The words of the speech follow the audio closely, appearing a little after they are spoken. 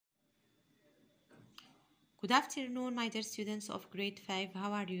Good afternoon, my dear students of grade 5.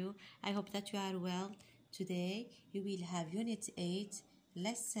 How are you? I hope that you are well. Today, you will have Unit 8,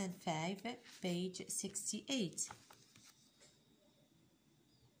 Lesson 5, page 68.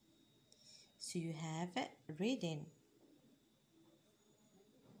 So you have reading.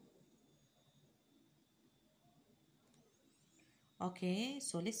 Okay,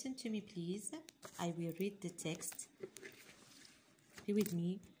 so listen to me, please. I will read the text. Be with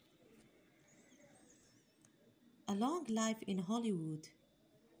me. A long life in Hollywood.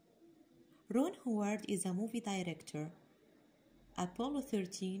 Ron Howard is a movie director. Apollo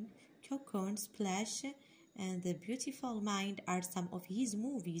 13, Cocoon, Splash, and The Beautiful Mind are some of his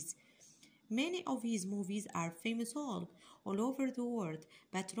movies. Many of his movies are famous all over the world,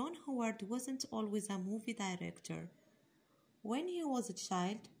 but Ron Howard wasn't always a movie director. When he was a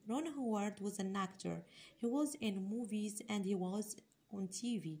child, Ron Howard was an actor. He was in movies and he was on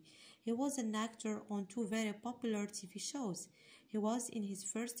TV. He was an actor on two very popular TV shows. He was in his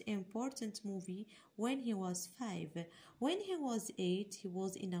first important movie when he was 5. When he was 8, he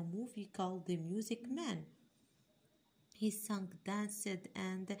was in a movie called The Music Man. He sang, danced,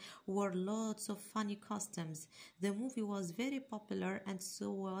 and wore lots of funny costumes. The movie was very popular, and so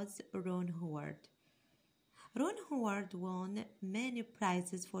was Ron Howard. Ron Howard won many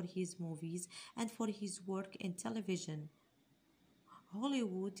prizes for his movies and for his work in television.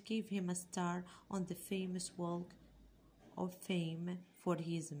 Hollywood gave him a star on the famous Walk of Fame for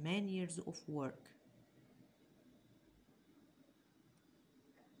his many years of work.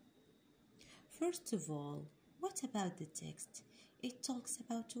 First of all, what about the text? It talks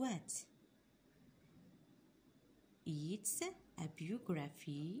about what? It's a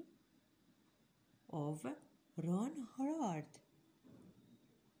biography of Ron Howard,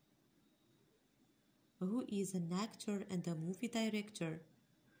 who is an actor and a movie director.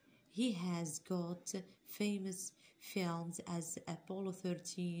 He has got famous films as Apollo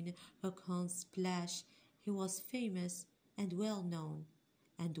 13, Cocoon, Splash. He was famous and well known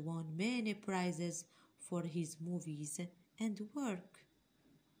and won many prizes for his movies and work.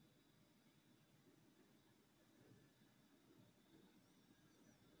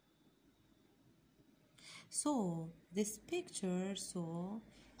 So this picture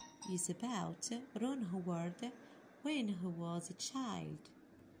is about Ron Howard when he was a child.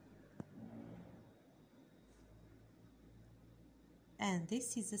 And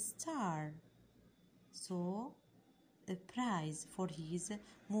this is a star. So a prize for his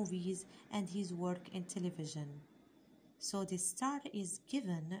movies and his work in television. So the star is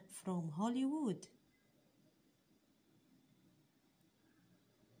given from Hollywood.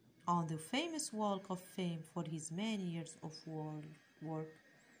 On the famous Walk of Fame for his many years of work.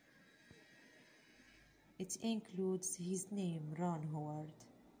 It includes his name, Ron Howard.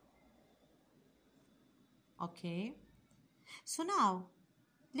 Okay, so now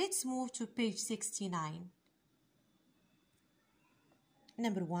let's move to page 69.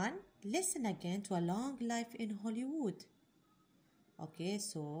 Number 1, listen again to A Long Life in Hollywood. Okay,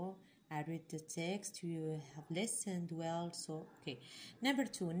 so I read the text, you have listened well, so okay. Number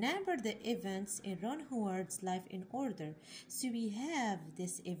 2, number the events in Ron Howard's life in order. So we have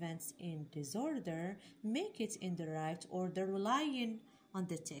these events in disorder, make it in the right order, relying on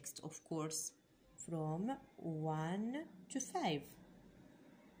the text, of course, from 1 to 5.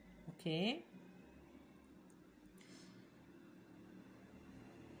 Okay.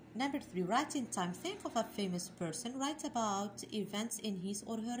 Number 3, write in time. Think of a famous person. Write about events in his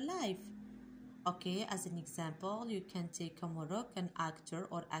or her life. Okay, as an example, you can take a Moroccan actor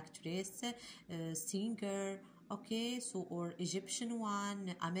or actress, singer, okay, so or Egyptian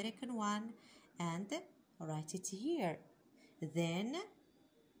one, American one, and write it here. Then,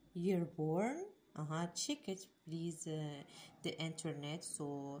 year born, check it, please, the internet.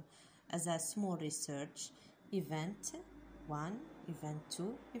 So, as a small research, event 1, event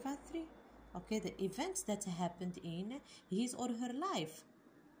 2, event 3. Okay, the events that happened in his or her life.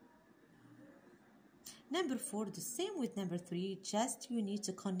 Number 4, the same with number 3, just you need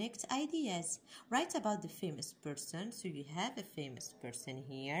to connect ideas. Write about the famous person. So you have a famous person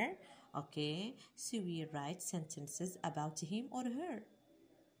here. Okay, so we write sentences about him or her.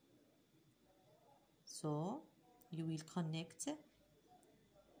 So you will connect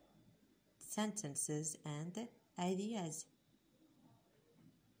sentences and ideas.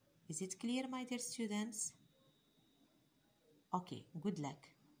 Is it clear, my dear students? Okay, good luck.